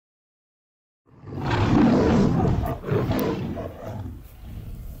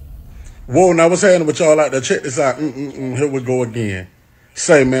Whoa, now what's happening with y'all out there? Check this out. Here we go again.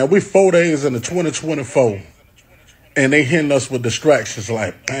 Say, man, we 4 days into 2024, and they hitting us with distractions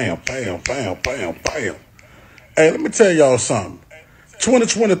like bam, bam, bam, bam, bam. Hey, let me tell y'all something.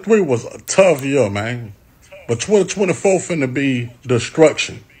 2023 was a tough year, man. But 2024 finna be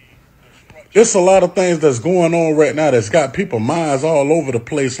destruction. It's a lot of things that's going on right now that's got people's minds all over the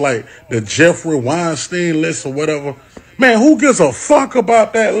place, like the Jeffrey Weinstein list or whatever. Man, who gives a fuck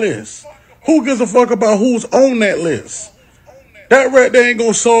about that list? Who gives a fuck about who's on that list? That right there ain't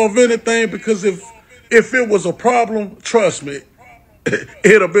gonna solve anything, because if it was a problem, trust me,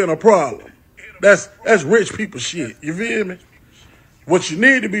 it'd have been a problem. That's rich people shit. You feel me? What you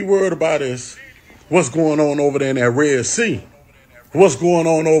need to be worried about is what's going on over there in that Red Sea. What's going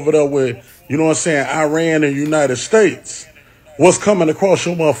on over there with, you know what I'm saying, Iran and United States. What's coming across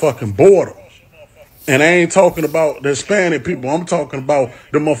your motherfucking border. And I ain't talking about the Hispanic people. I'm talking about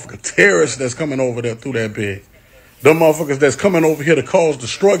the motherfucking terrorists that's coming over there through that big. The motherfuckers that's coming over here to cause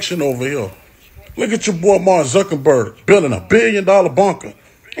destruction over here. Look at your boy Mark Zuckerberg building $1 billion bunker.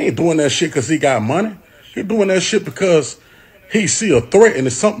 He ain't doing that shit because he got money. He doing that shit because he see a threat and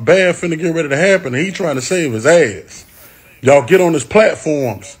there's something bad finna get ready to happen and he trying to save his ass. Y'all get on his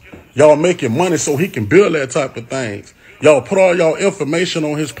platforms. Y'all making money so he can build that type of things. Y'all put all y'all information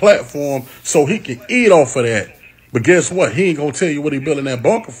on his platform so he can eat off of that. But guess what? He ain't going to tell you what he building that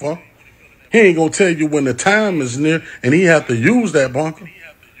bunker for. He ain't going to tell you when the time is near and he have to use that bunker.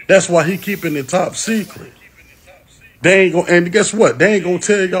 That's why he keeping it top secret. They ain't gonna, and guess what? They ain't going to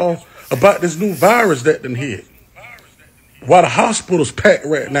tell y'all about this new virus that done hit. Why the hospital's packed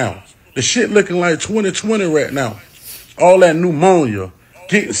right now. The shit looking like 2020 right now. All that pneumonia,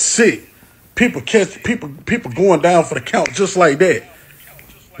 getting sick. People going down for the count just like that.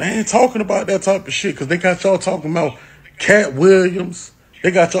 They ain't talking about that type of shit because they got y'all talking about Cat Williams.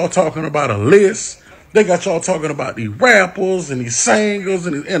 They got y'all talking about a list. They got y'all talking about these rappers and these singers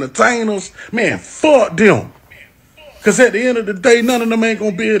and these entertainers. Man, fuck them. Because at the end of the day, none of them ain't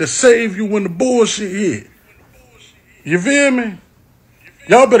going to be able to save you when the bullshit hit. You feel me?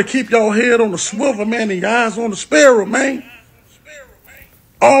 Y'all better keep y'all head on the swivel, man, and your eyes on the sparrow, man.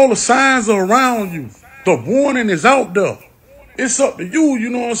 All the signs are around you. The warning is out there. It's up to you, you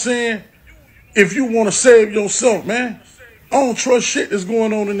know what I'm saying? If you want to save yourself, man. I don't trust shit that's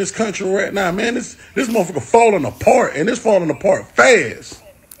going on in this country right now, man. This motherfucker falling apart, and it's falling apart fast.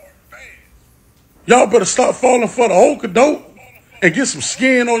 Y'all better stop falling for the okadoke and get some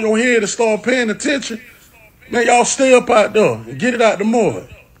skin on your head and start paying attention. Man, y'all stay up out there and get it out the mud.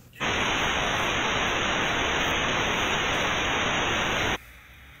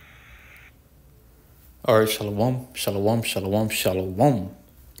 All right, shalom, shalom, shalom, shalom.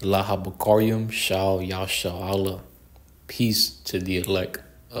 Lahabakarium, shal, yasha, Allah. Peace to the elect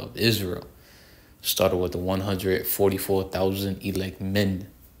of Israel. Started with the 144,000 elect men,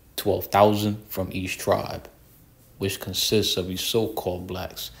 12,000 from each tribe, which consists of you so-called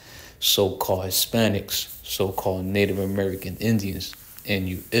blacks, so-called Hispanics, so-called Native American Indians, and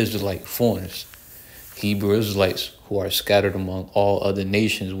you Israelite foreigners, Hebrew Israelites who are scattered among all other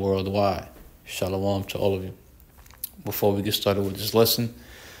nations worldwide. Shalom to all of you. Before we get started with this lesson,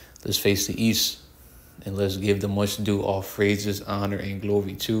 let's face the east and let's give the much due all praises, honor, and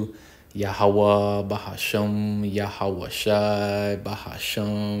glory to YAHAWAH, BAHASHAM, YAHAWASHI,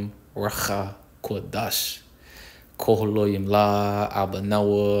 BAHASHAM, RAWCHAA QaDash. Halalyam la, AHBA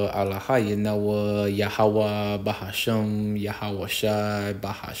NAWA, AHLA NAWA, YAHAWAH, BAHASHAM, YAHAWASHI,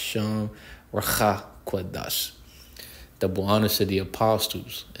 BAHASHAM, RAWCHAA QaDash. Double honors to the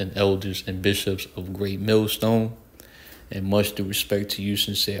apostles and elders and bishops of Great Millstone, and much due respect to you,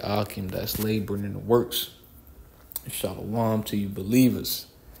 sincere Akim, that's laboring in the works. Shalom to you believers,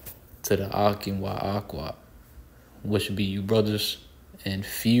 to the Akim YAHAWAH, which be you brothers, and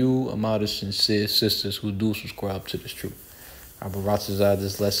few amount of sincere sisters who do subscribe to this truth.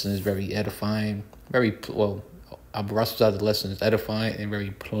 This lesson is very edifying, the lesson is edifying and very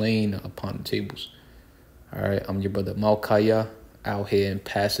plain upon the tables. All right, I'm your brother Malkaya out here in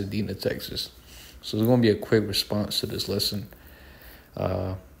Pasadena, Texas. So it's going to be a quick response to this lesson.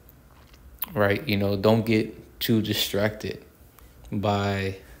 Right, you know, don't get too distracted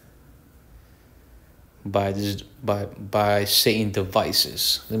by Satan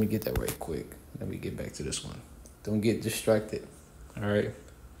devices. Let me get that right quick. Let me get back to this one. Don't get distracted. All right.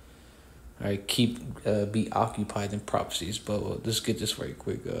 Be occupied in prophecies. But let's get this right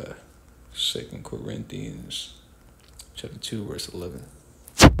quick. 2 Corinthians chapter 2, verse 11.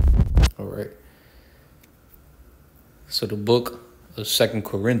 All right. So the book of 2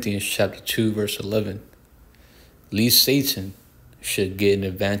 Corinthians chapter 2, verse 11. Lest Satan should get an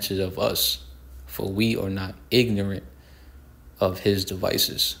advantage of us, for we are not ignorant of his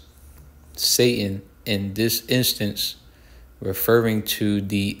devices. Satan, in this instance, referring to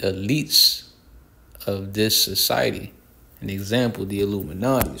the elites of this society. An example, the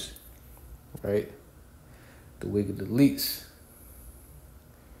Illuminati's, right? The wicked elites.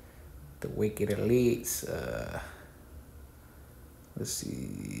 The wicked elites. Let's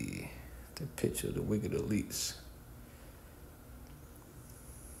see the picture of the wicked elites.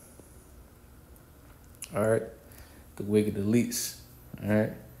 All right. The wicked elites. All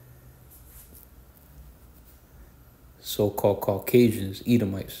right. So-called Caucasians,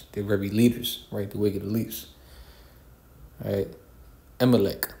 Edomites, they're very leaders, right? The wicked elites. All right.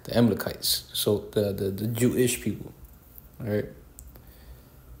 Amalek, the Amalekites. So the Jewish people. All right.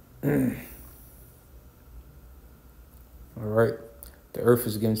 All right. The earth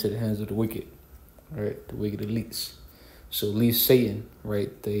is given to the hands of the wicked. All right. The wicked elites. So at least Satan,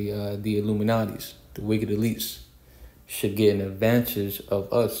 right? The Illuminati's, the wicked elites, should get an advantage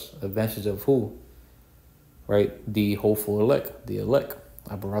of us. Advantage of who? Right? The hopeful elect. The elect.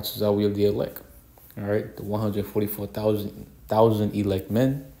 Abaratzazawi of the elect. All right? The 144,000 elect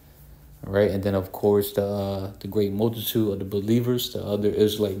men. All right? And then, of course, the great multitude of the believers, the other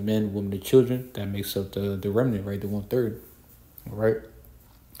Israelite men, women, and children. That makes up the remnant, right? The 1/3. All right?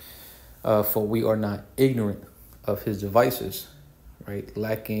 For we are not ignorant of his devices, right?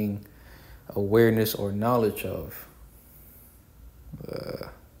 Lacking awareness or knowledge of.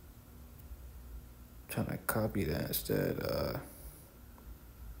 Trying to copy that instead.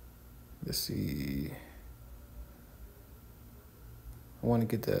 Let's see. I want to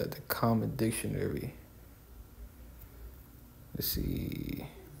get the common dictionary. Let's see.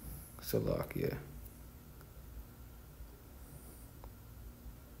 Salakia.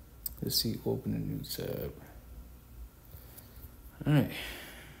 Let's see. Open a new tab. All right.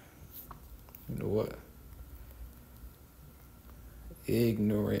 You know what?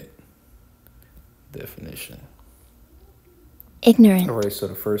 Ignorant definition. Ignorant. All right, so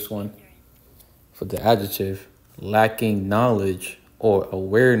the first one for the adjective, lacking knowledge or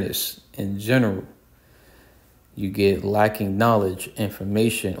awareness in general. You get lacking knowledge,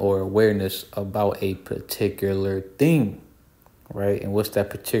 information, or awareness about a particular thing, right? And what's that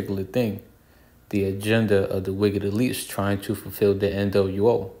particular thing? The agenda of the wicked elites trying to fulfill the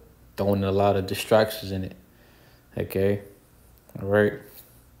NWO, throwing a lot of distractions in it, okay? All right?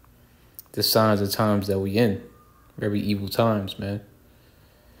 The signs and times that we in. Very evil times, man.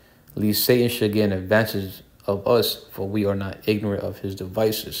 At least Satan should get an advantage of us, for we are not ignorant of his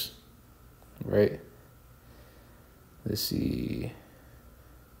devices. Right? Let's see.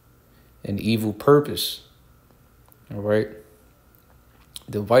 An evil purpose. All right?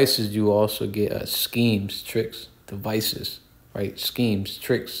 Devices, you also get schemes, tricks, devices, right? Schemes,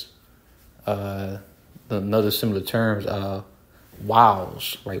 tricks. Another similar terms,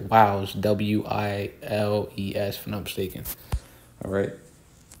 wiles, right? Wiles, W-I-L-E-S, if I'm not mistaken. All right.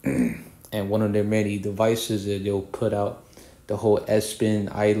 And one of their many devices that they'll put out the whole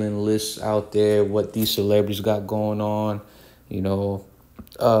Espin Island list out there, what these celebrities got going on, you know,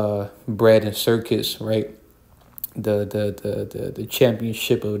 bread and circuits, right? The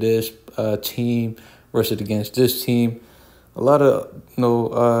championship of this team versus against this team. A lot of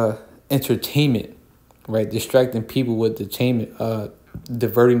entertainment. Right, distracting people with entertainment,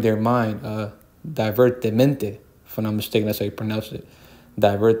 diverting their mind, divert the mente, if I'm not mistaken, that's how you pronounce it.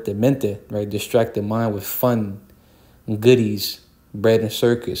 Divert the mente, right, distract the mind with fun, goodies, bread and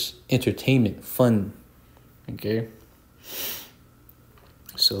circus, entertainment, fun, okay?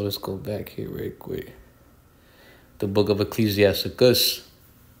 So let's go back here real quick. The book of Ecclesiasticus,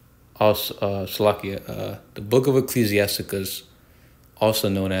 also, the book of Ecclesiasticus, also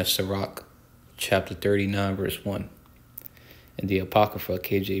known as Sirach, chapter 39, verse 1, in the Apocrypha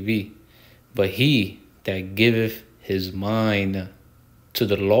KJV. But he that giveth his mind to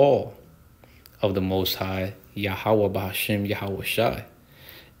the law of the Most High, YAHAWAH BAHASHAM YAHAWASHI,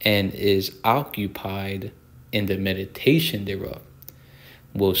 and is occupied in the meditation thereof,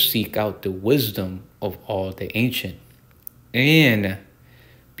 will seek out the wisdom of all the ancient, and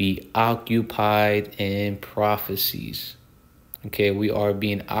be occupied in prophecies. Okay, we are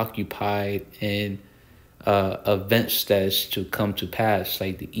being occupied in events that's to come to pass,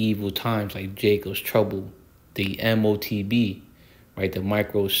 like the evil times, like Jacob's trouble, the MOTB, right? The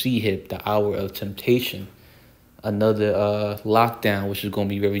micro C-hip, the hour of temptation, another lockdown, which is going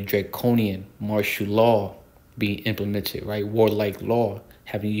to be very draconian, martial law being implemented, right? Warlike law,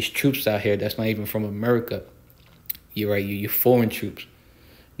 having these troops out here that's not even from America. You're right, you're foreign troops,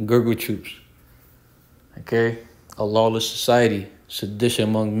 Gurgle troops, okay? a lawless society, sedition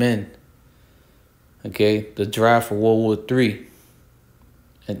among men. Okay, the draft for World War III,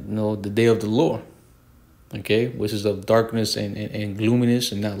 and the day of the Lord. Okay, which is of darkness and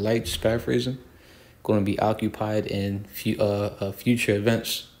gloominess and not light. Just paraphrasing, going to be occupied in future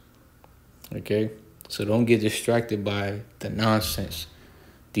events. Okay, so don't get distracted by the nonsense,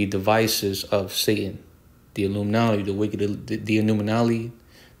 the devices of Satan, the Illuminati, the wicked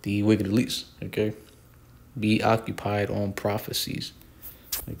elites. Okay, be occupied on prophecies.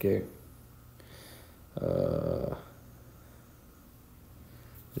 Okay.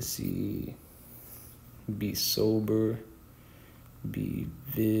 Let's see. Be sober. Be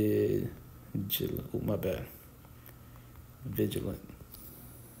vigilant. Oh, my bad. Vigilant.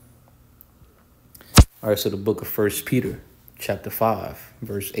 All right, so the book of 1 Peter, chapter 5,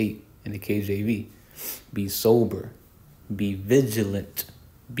 verse 8 in the KJV. Be sober. Be vigilant,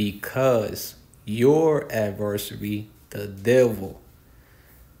 because your adversary, the devil,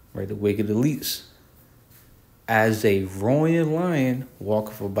 right, the wicked elites, as a roaring lion,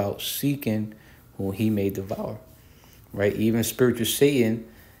 walketh about seeking whom he may devour. Right? Even spiritual Satan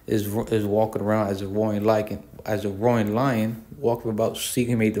is walking around as a roaring lion, walking about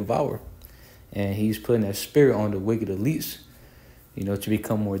seeking may devour. And he's putting that spirit on the wicked elites, to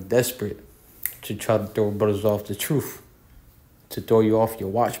become more desperate, to try to throw brothers off the truth, to throw you off your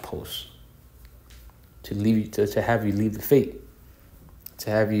watch post, to leave you to have you leave the faith, to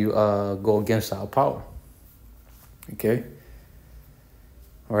have you go against our power. Okay?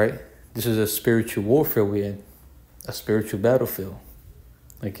 All right? This is a spiritual warfare we're in, a spiritual battlefield.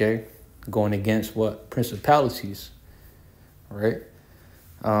 Okay? Going against what? Principalities. All right?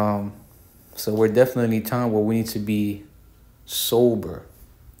 So we're definitely in a time where we need to be sober.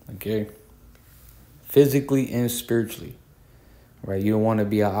 Okay? Physically and spiritually. Right? You don't want to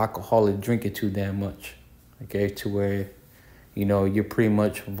be an alcoholic drinking too damn much. Okay? To where, you're pretty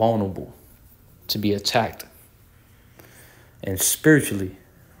much vulnerable to be attacked. And spiritually,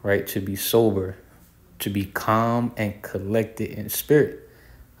 right, to be sober, to be calm and collected in spirit.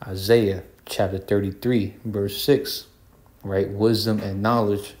 Isaiah chapter 33, verse 6, right? Wisdom and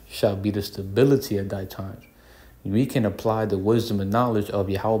knowledge shall be the stability of thy times. We can apply the wisdom and knowledge of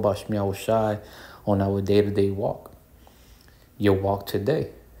YAHAWASHI on our day-to-day walk. Your walk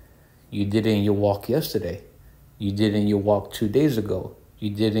today. You did it in your walk yesterday. You did it in your walk 2 days ago. You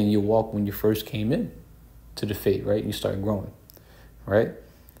did it in your walk when you first came in to the faith, right? You start growing, right?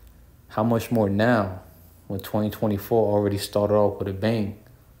 How much more now when 2024 already started off with a bang?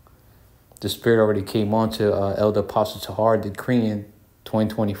 The Spirit already came on to Elder Apostle Tahar decreeing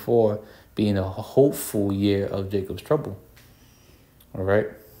 2024 being a hopeful year of Jacob's trouble, all right?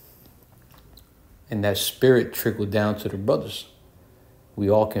 And that Spirit trickled down to the brothers. We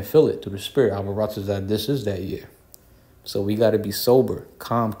all can feel it through the Spirit. Our RAWCHAA says that this is that year. So we got to be sober,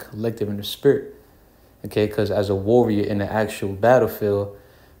 calm, collective in the Spirit. Okay, because as a warrior in the actual battlefield,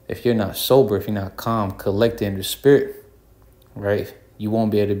 if you're not sober, if you're not calm, collected in the spirit, right, you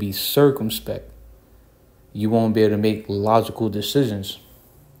won't be able to be circumspect. You won't be able to make logical decisions.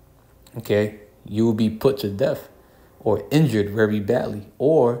 Okay, you will be put to death or injured very badly,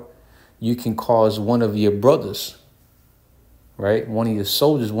 or you can cause one of your brothers, right, one of your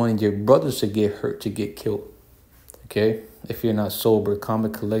soldiers, one of your brothers to get hurt, to get killed. Okay, if you're not sober, calm,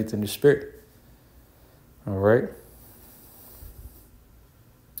 and collected in the spirit. All right.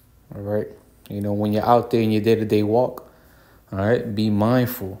 All right. When you're out there in your day-to-day walk, all right, be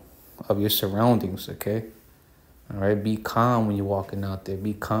mindful of your surroundings, okay? All right, be calm when you're walking out there.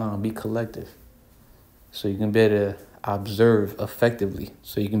 Be calm, be collective. So you can better observe effectively.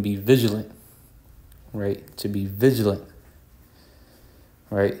 So you can be vigilant, right? To be vigilant,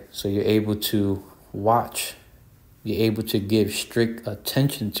 right? So you're able to watch. You're able to give strict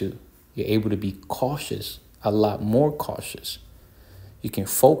attention to. You're able to be cautious, a lot more cautious. You can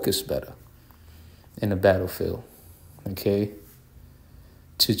focus better in the battlefield, okay?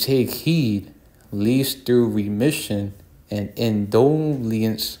 To take heed leads through remission and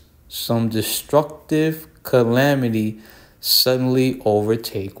indolence some destructive calamity suddenly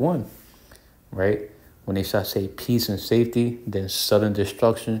overtake one, right? When they shall say peace and safety, then sudden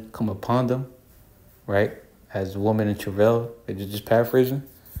destruction come upon them, right? As the woman in travail, they're just paraphrasing.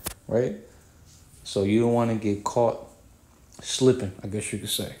 Right? So you don't want to get caught slipping, I guess you could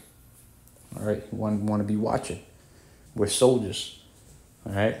say. All right? You want to be watching. We're soldiers.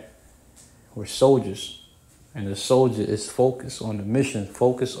 All right? We're soldiers. And the soldier is focused on the mission,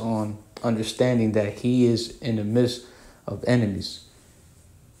 focused on understanding that he is in the midst of enemies.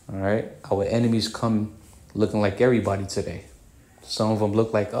 All right? Our enemies come looking like everybody today. Some of them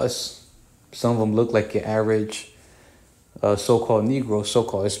look like us. Some of them look like your average so-called Negro,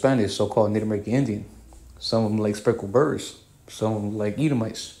 so-called Hispanic, so-called Native American Indian. Some of them like speckled birds. Some of them like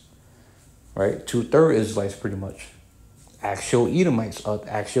Edomites, right? 2/3 Israelites, pretty much. Actual Edomites,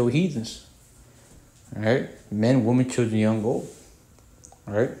 actual heathens, all right? Men, women, children, young, old,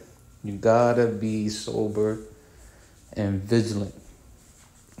 all right? You gotta be sober and vigilant,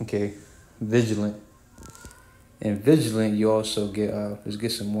 okay? Vigilant. And vigilant, you also get, let's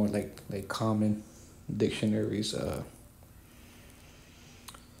get some more like common dictionaries,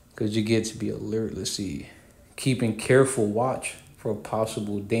 because you get to be alert. Let's see. Keeping careful watch for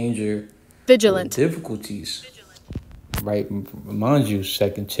possible danger Vigilant. or difficulties. Right? Remind you,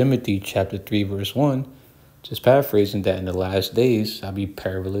 2 Timothy chapter 3, verse 1, just paraphrasing that in the last days shall be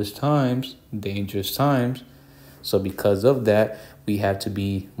perilous times, dangerous times. So because of that, we have to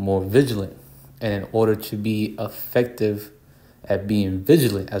be more vigilant. And in order to be effective at being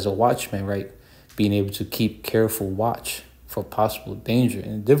vigilant as a watchman, right? Being able to keep careful watch for possible danger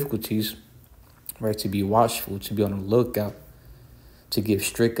and difficulties, right? To be watchful, to be on the lookout, to give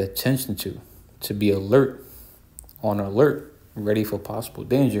strict attention to be alert, on alert, ready for possible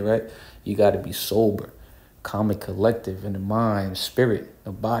danger, right? You got to be sober, calm and collective in the mind, spirit,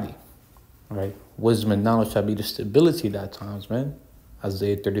 the body, right? Wisdom and knowledge shall be the stability at that times, man.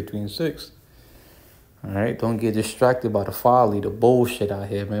 Isaiah 33:6. All right, don't get distracted by the folly, the bullshit out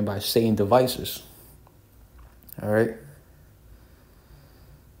here, man, by Satan devices. All right.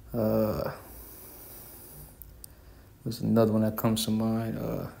 There's another one that comes to mind.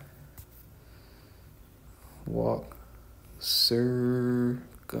 Walk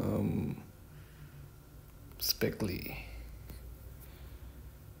circumspectly.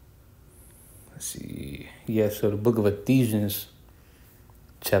 Let's see. Yeah, so the book of Ephesians,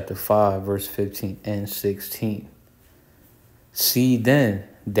 chapter 5, verse 15 and 16. See then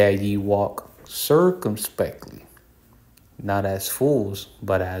that ye walk circumspectly, not as fools,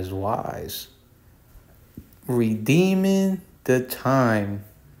 but as wise, redeeming the time,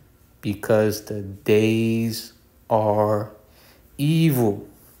 because the days are evil.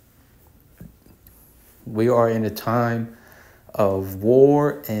 We are in a time of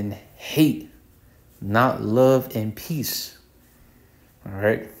war and hate, not love and peace. All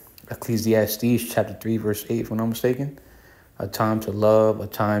right. Ecclesiastes chapter 3, verse 8, if I'm not mistaken. A time to love, a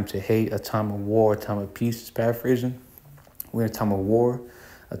time to hate, a time of war, a time of peace, paraphrasing. We're in a time of war,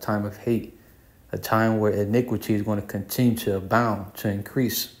 a time of hate, a time where iniquity is going to continue to abound, to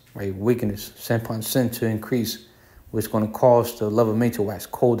increase, right? Wickedness, sin upon sin to increase, which is going to cause the love of men to wax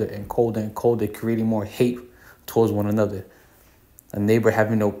colder and colder and colder, creating more hate towards one another. A neighbor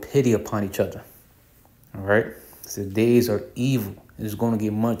having no pity upon each other. All right? So the days are evil. It's going to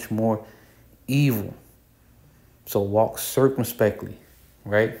get much more evil. So walk circumspectly,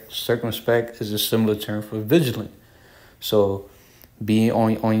 right? Circumspect is a similar term for vigilant. So be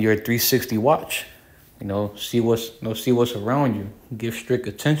on your 360 watch, see what's around you. Give strict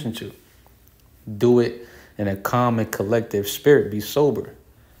attention to. Do it in a calm and collective spirit. Be sober,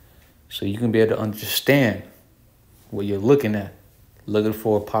 so you can be able to understand what you're looking at, looking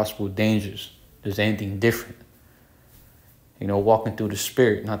for possible dangers. There's anything different. Walking through the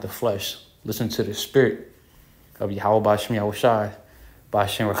spirit, not the flesh. Listen to the spirit of YAHAWASHI,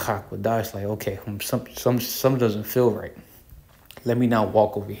 HAQADASH. Like, okay, some doesn't feel right. Let me not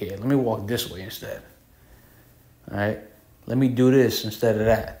walk over here. Let me walk this way instead. All right? Let me do this instead of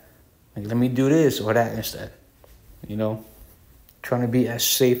that. Like, let me do this or that instead. Trying to be as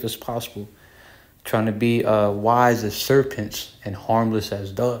safe as possible. Trying to be wise as serpents and harmless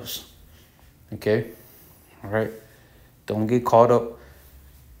as doves. Okay? All right? Don't get caught up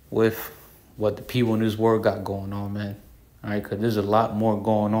with what the people in this world got going on, man. All right? Because there's a lot more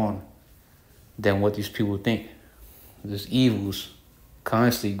going on than what these people think. There's evils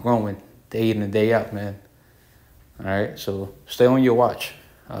constantly growing day in and day out, man. All right? So stay on your watch,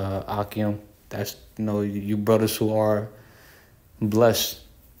 Akim. That's, you brothers who are blessed,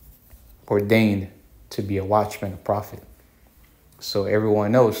 ordained to be a watchman, a prophet. So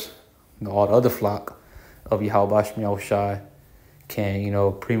everyone else, all the other flock of YAHAWASHI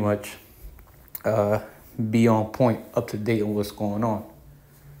can, pretty much be on point, up to date on what's going on.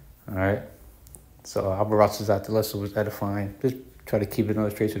 All right? So AHBA out the lesson was edifying. Just try to keep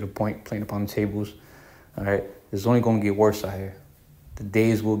it straight to the point, playing upon the tables. All right? It's only going to get worse out here. The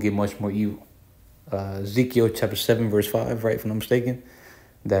days will get much more evil. Ezekiel chapter 7, verse 5, right, if I'm not mistaken,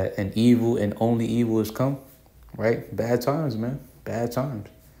 that an evil and only evil has come, right? Bad times, man. Bad times.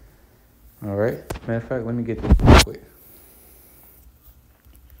 All right? Matter of fact, let me get this real quick.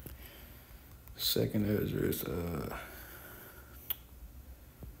 Second Ezra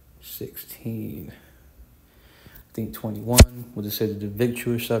 16. I think 21, where it says the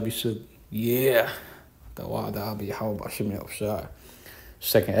victuals shall be so. Yeah.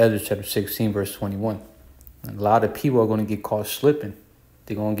 Second Ezra chapter 16, verse 21. And a lot of people are going to get caught slipping.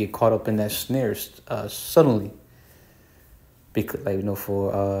 They're going to get caught up in that snare suddenly. Because,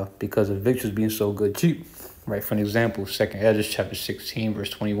 because of victuals being so good cheap. Right, for an example, Second Ezra chapter 16, verse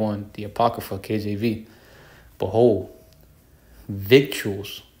 21, the Apocrypha KJV. Behold,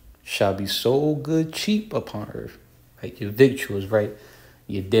 victuals shall be so good cheap upon earth. Right, your victuals, right?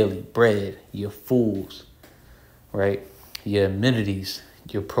 Your daily bread, your foods, right? Your amenities,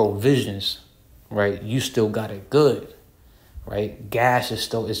 your provisions, right? You still got it good, right? Gas is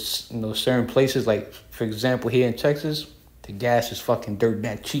still, it's, certain places, like, for example, here in Texas, the gas is fucking dirt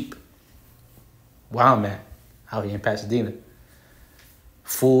bag cheap. Wow, man. Out here in Pasadena.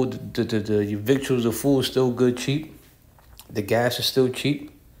 Food, your victuals of food is still good, cheap. The gas is still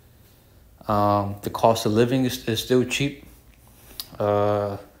cheap. The cost of living is still cheap.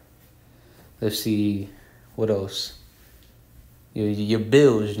 Let's see, what else? Your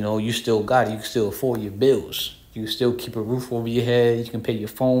bills, you still got it. You can still afford your bills. You can still keep a roof over your head. You can pay your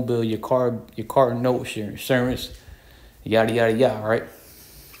phone bill, your car notes, your insurance, yada, yada, yada, right?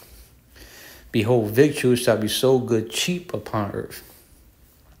 Behold, victuals shall be so good cheap upon earth,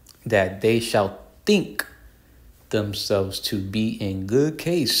 that they shall think themselves to be in good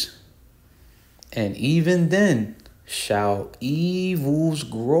case. And even then shall evils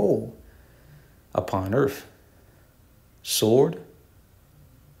grow upon earth. Sword.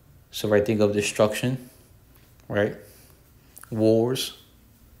 So right, think of destruction, right? Wars,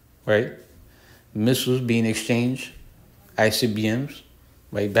 right? Missiles being exchanged, ICBMs,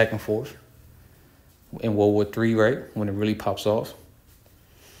 right, back and forth. In World War III, right, when it really pops off.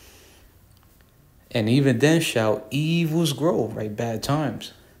 And even then shall evils grow, right, bad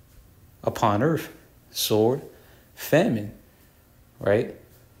times upon earth. Sword, famine, right?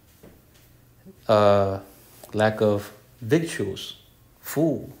 Lack of victuals,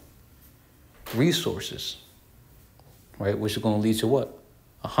 food, resources, right? Which is going to lead to what?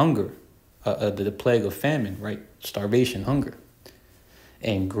 A hunger, the plague of famine, right? Starvation, hunger,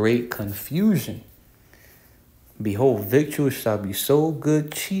 and great confusion. Behold, victuals shall be so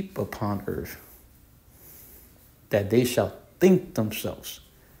good cheap upon earth, that they shall think themselves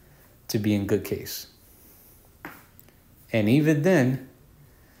to be in good case. And even then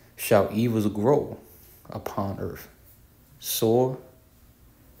shall evils grow upon earth. Sore,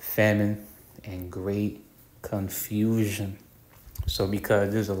 famine, and great confusion. So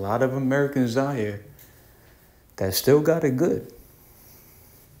because there's a lot of Americans out here that still got it good.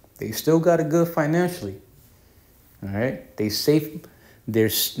 They still got it good financially. All right, they safe. Their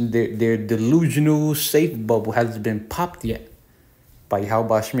delusional safe bubble hasn't been popped yet by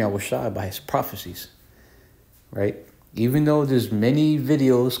YAHAWASHI, by his prophecies. Right, even though there's many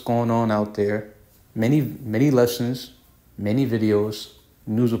videos going on out there, many lessons, many videos,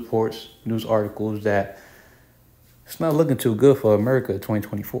 news reports, news articles that it's not looking too good for America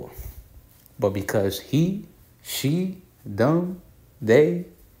 2024. But because he, she, them, they,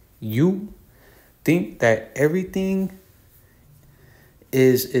 you think that everything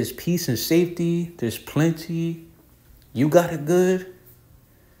is peace and safety, there's plenty, you got it good,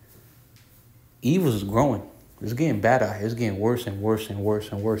 evil is growing. It's getting bad out here. It's getting worse and worse and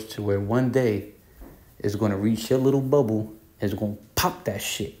worse and worse, to where one day it's going to reach your little bubble and it's going to pop that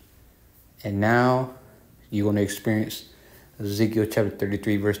shit. And now you're going to experience Ezekiel chapter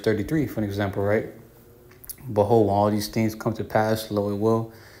 33, verse 33, for an example, right? Behold, when all these things come to pass, lo, it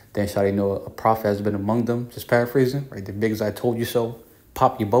will. Then shall they know a prophet has been among them. Just paraphrasing, right? The big as I told you so.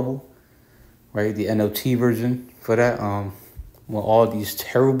 Pop your bubble, right? The NLT version for that. When all these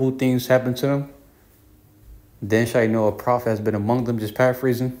terrible things happen to them, then shall they know a prophet has been among them. Just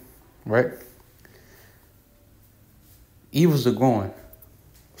paraphrasing, right? Evils are growing.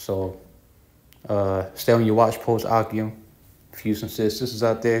 So stay on your watch post, Akim. If you sincere sisters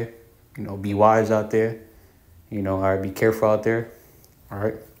out there, be wise out there. All right, be careful out there. All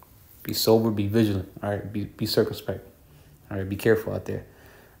right. Be sober, be vigilant. All right, be circumspect. All right, be careful out there.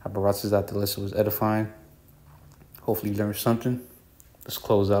 Barak is out there. Listen, was edifying. Hopefully you learned something. Let's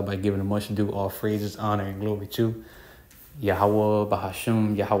close out by giving a much due all phrases, honor, and glory to Yahawah,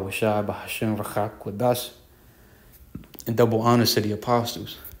 BAHASHAM, YAHAWASHI, BAHASHAM, QaDash. And double honors to the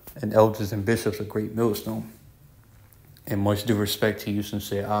apostles and elders and bishops of Great Millstone. And much due respect to you,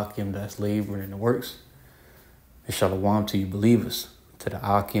 sincere Akim, that's laboring in the works. And shalom to you believers, to the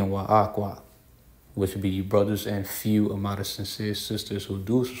Akim wa, which would be you brothers and few amount of sincere sisters who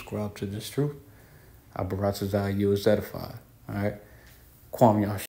do subscribe to this truth. Barak is edified. All right. Kwam Yash.